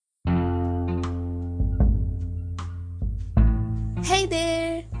Hey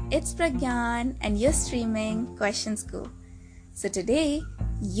there, it's Pragyan and you're streaming Question School. So today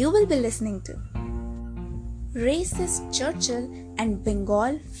you will be listening to Racist Churchill and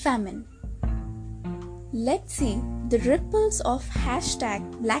Bengal Famine. Let's see the ripples of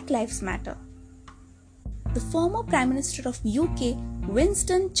 #Black Lives Matter. The former Prime Minister of UK,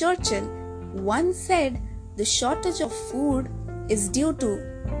 Winston Churchill, once said the shortage of food is due to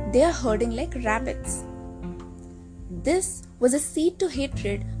they are herding like rabbits. This was a seed to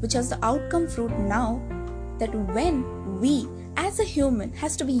hatred which has the outcome fruit now that when we as a human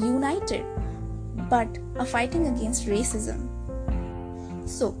has to be united but are fighting against racism.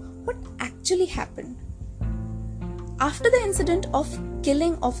 So what actually happened? After the incident of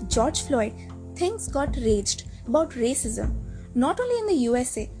killing of George Floyd, things got raged about racism not only in the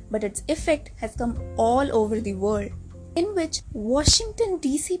USA but its effect has come all over the world, in which Washington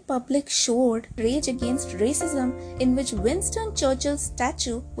DC public showed rage against racism, in which Winston Churchill's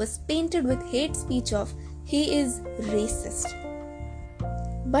statue was painted with hate speech of "he is racist."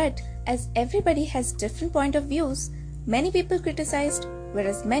 But as everybody has different point of views, many people criticized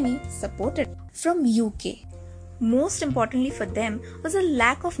whereas many supported. From UK, most importantly for them was a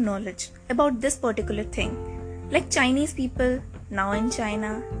lack of knowledge about this particular thing, like Chinese people now in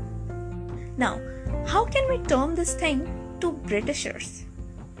China. Now, how can we term this thing to Britishers?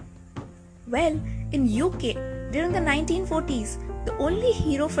 Well, in UK, during the 1940s, the only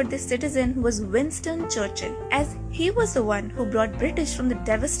hero for this citizen was Winston Churchill, as he was the one who brought British from the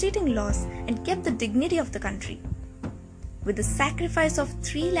devastating loss and kept the dignity of the country. With the sacrifice of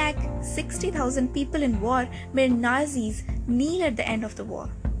 360,000 people in war made Nazis kneel at the end of the war.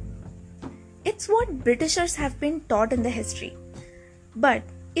 It's what Britishers have been taught in the history. But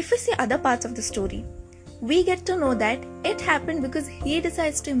if we see other parts of the story, we get to know that it happened because he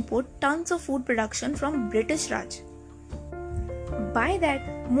decides to import tons of food production from British Raj. By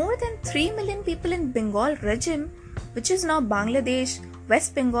that, more than 3 million people in Bengal regime, which is now Bangladesh,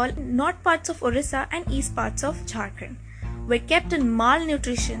 West Bengal, north parts of Orissa and east parts of Jharkhand, were kept in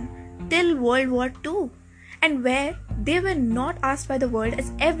malnutrition till World War II, and where they were not asked by the world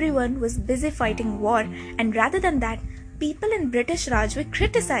as everyone was busy fighting war, and rather than that, people in British Raj were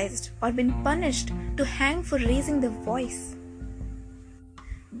criticized or been punished to hang for raising their voice.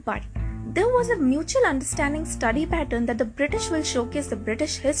 But there was a mutual understanding study pattern that the British will showcase the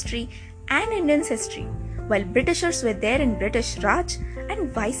British history and Indian's history, while Britishers were there in British Raj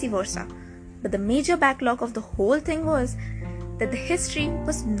and vice versa. But the major backlog of the whole thing was that the history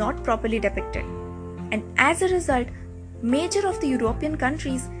was not properly depicted. And as a result, major of the European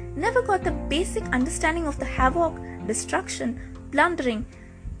countries never got the basic understanding of the havoc, destruction, plundering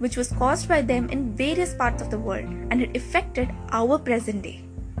which was caused by them in various parts of the world, and it affected our present day.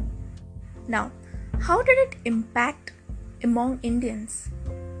 Now, how did it impact among Indians?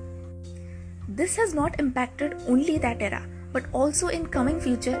 This has not impacted only that era, but also in coming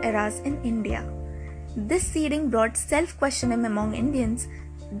future eras in India. This seeding brought self-questioning among Indians,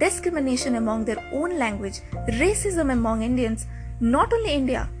 discrimination among their own language, racism among Indians, not only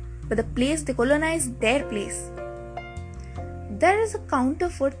India, but the place they colonized their place. There is a counter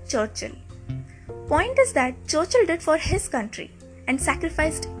for Churchill. Point is that Churchill did for his country and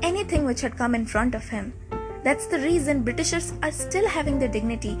sacrificed anything which had come in front of him. That's the reason Britishers are still having their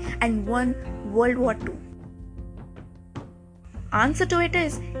dignity and won World War II. Answer to it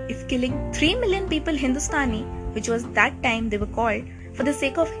is, if killing 3 million people Hindustani, which was that time they were called, for the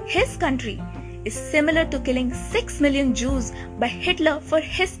sake of his country, is similar to killing 6 million Jews by Hitler for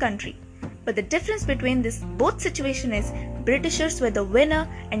his country. But the difference between this both situation is Britishers were the winner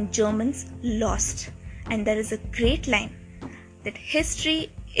and Germans lost. And there is a great line that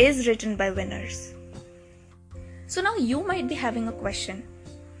history is written by winners. So now you might be having a question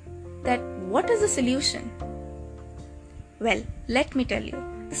that what is the solution? Well, let me tell you.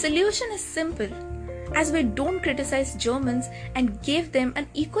 The solution is simple, as we don't criticize Germans and give them an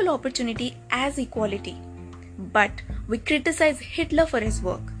equal opportunity as equality. But we criticize Hitler for his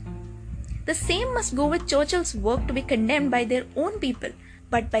work. The same must go with Churchill's work to be condemned by their own people,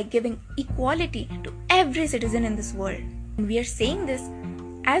 but by giving equality to every citizen in this world. And we are saying this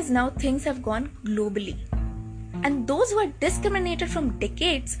as now things have gone globally. And those who are discriminated from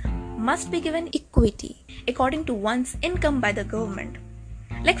decades must be given equity according to one's income by the government.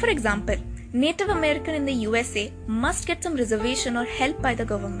 Like for example, Native American in the USA must get some reservation or help by the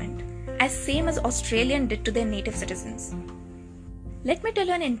government, as same as Australian did to their native citizens. Let me tell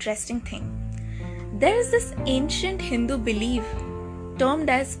you an interesting thing. There is this ancient Hindu belief termed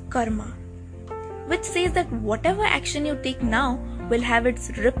as karma, which says that whatever action you take now will have its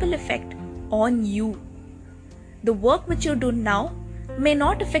ripple effect on you. The work which you do now may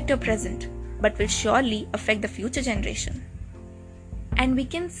not affect your present, but will surely affect the future generation. And we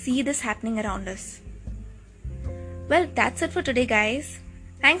can see this happening around us. Well, that's it for today, guys.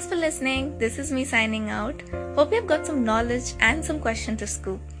 Thanks for listening. This is me signing out. Hope you've got some knowledge and some question to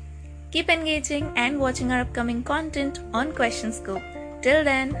scoop. Keep engaging and watching our upcoming content on Question Scoop. Till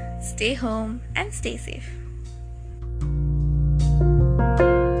then, stay home and stay safe.